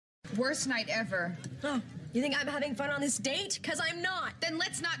worst night ever. Oh, you think I'm having fun on this date? Because I'm not. Then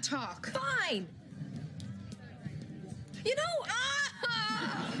let's not talk. Fine. You know,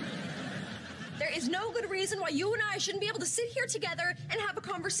 there is no good reason why you and I shouldn't be able to sit here together and have a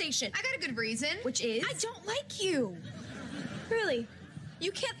conversation. I got a good reason. Which is? I don't like you. Really?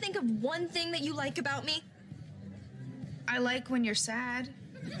 You can't think of one thing that you like about me? I like when you're sad.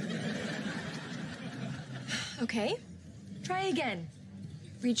 Okay. Try again.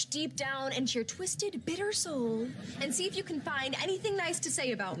 Reach deep down into your twisted, bitter soul and see if you can find anything nice to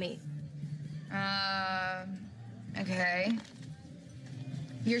say about me. Okay.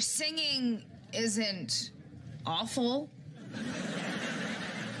 Your singing isn't awful.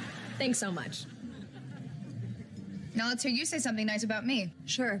 Thanks so much. Now let's hear you say something nice about me.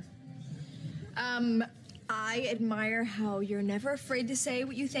 Sure. I admire how you're never afraid to say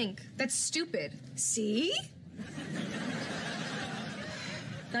what you think. That's stupid. See?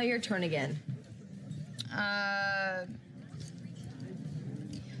 Now your turn again. I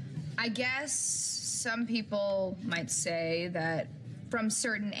guess some people might say that from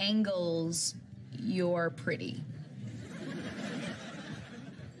certain angles, you're pretty.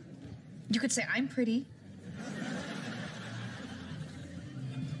 You could say I'm pretty.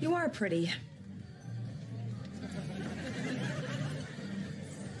 You are pretty.